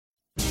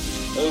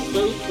a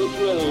date which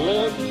will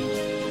live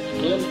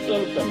in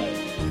infamy.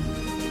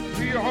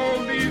 We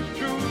hold these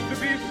truths to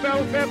be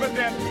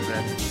self-evident.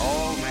 That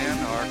all men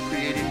are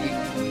created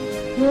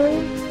equal.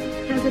 War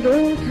has at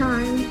all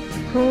times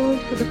called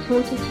for the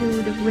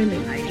fortitude of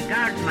women. I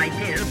regard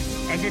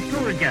myself as a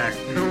soldier,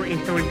 though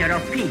a soldier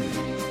of peace.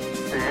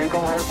 The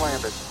Eagle has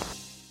landed.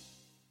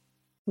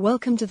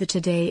 Welcome to the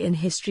Today in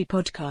History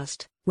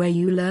podcast, where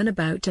you learn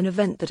about an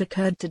event that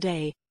occurred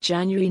today,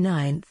 January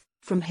 9th,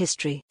 from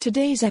history.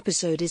 Today's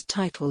episode is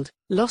titled,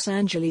 Los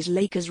Angeles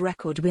Lakers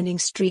Record-Winning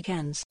Streak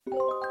Ends.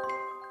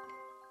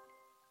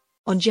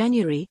 On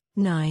January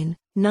 9,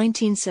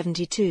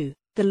 1972,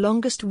 the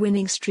longest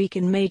winning streak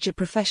in major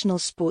professional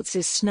sports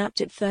is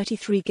snapped at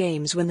 33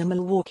 games when the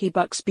Milwaukee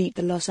Bucks beat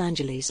the Los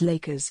Angeles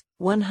Lakers,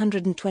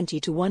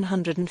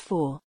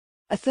 120-104.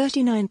 A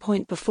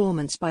 39-point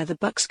performance by the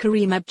Bucks'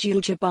 Kareem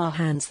Abdul-Jabbar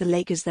hands the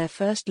Lakers their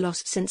first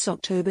loss since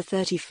October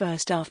 31.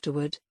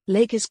 Afterward,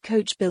 Lakers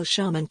coach Bill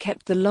Sharman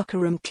kept the locker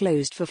room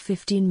closed for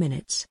 15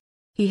 minutes.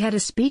 He had a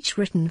speech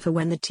written for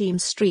when the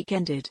team's streak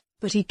ended,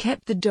 but he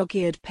kept the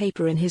dog-eared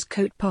paper in his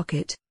coat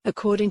pocket,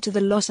 according to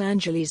the Los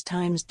Angeles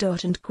Times.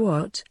 And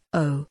quote,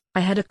 "Oh, I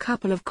had a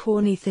couple of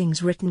corny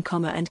things written,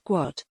 and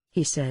quote,"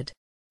 he said.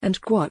 And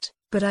quote,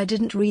 "But I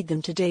didn't read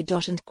them today."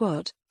 And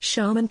quote,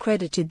 Sharman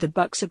credited the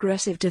Bucks'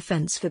 aggressive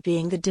defense for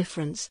being the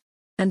difference.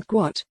 And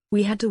quote,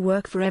 "We had to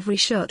work for every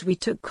shot we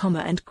took,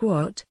 and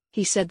quote,"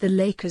 he said. The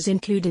Lakers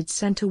included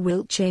center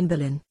Wilt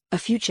Chamberlain, a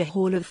future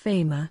Hall of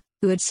Famer,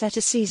 who had set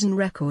a season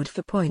record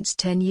for points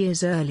 10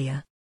 years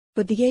earlier.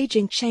 But the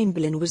aging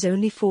Chamberlain was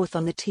only fourth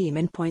on the team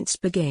in points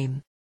per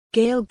game.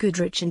 Gail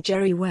Goodrich and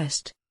Jerry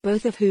West,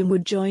 both of whom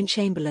would join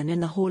Chamberlain in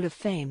the Hall of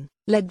Fame,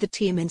 led the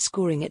team in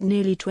scoring at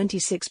nearly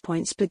 26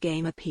 points per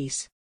game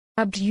apiece.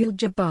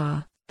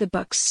 Abdul-Jabbar, the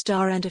Bucks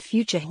star and a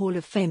future Hall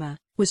of Famer,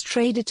 was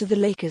traded to the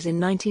Lakers in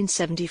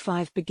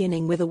 1975,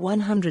 beginning with a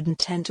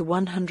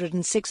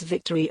 110-106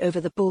 victory over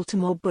the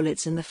Baltimore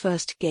Bullets in the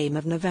first game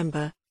of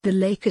November. The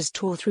Lakers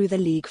tore through the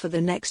league for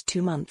the next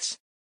 2 months.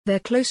 Their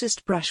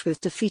closest brush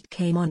with defeat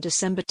came on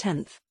December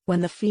 10,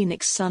 when the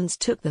Phoenix Suns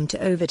took them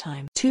to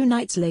overtime. 2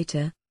 nights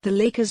later, the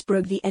Lakers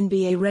broke the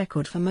NBA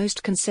record for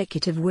most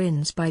consecutive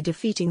wins by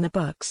defeating the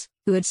Bucks,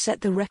 who had set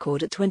the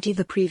record at 20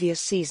 the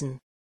previous season.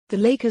 The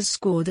Lakers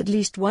scored at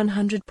least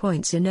 100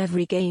 points in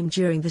every game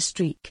during the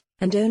streak,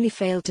 and only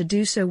failed to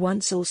do so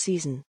once all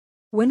season.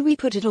 "When we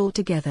put it all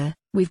together,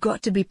 we've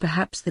got to be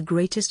perhaps the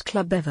greatest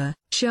club ever,"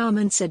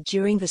 Sharman said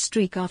during the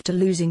streak after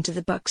losing to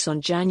the Bucks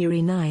on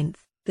January 9.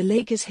 The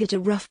Lakers hit a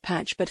rough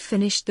patch but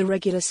finished the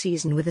regular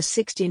season with a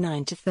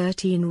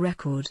 69-13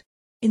 record.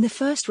 In the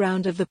first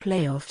round of the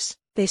playoffs,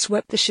 they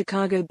swept the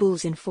Chicago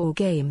Bulls in 4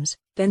 games,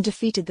 then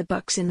defeated the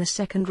Bucks in the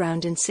second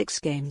round in 6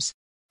 games.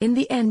 In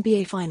the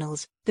NBA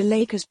Finals, the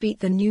Lakers beat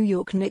the New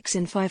York Knicks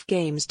in 5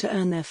 games to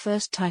earn their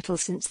first title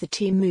since the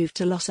team moved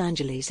to Los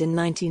Angeles in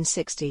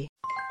 1960.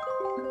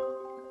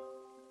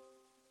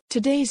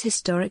 Today's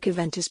historic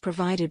event is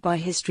provided by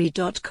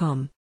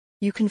History.com.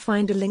 You can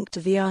find a link to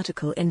the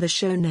article in the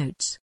show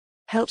notes.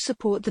 Help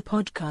support the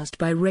podcast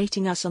by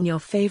rating us on your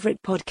favorite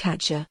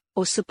podcatcher,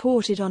 or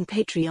support it on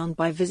Patreon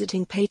by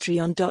visiting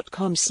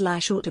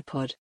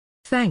patreon.com/autopod.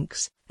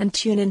 Thanks, and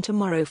tune in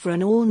tomorrow for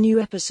an all-new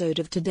episode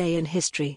of Today in History.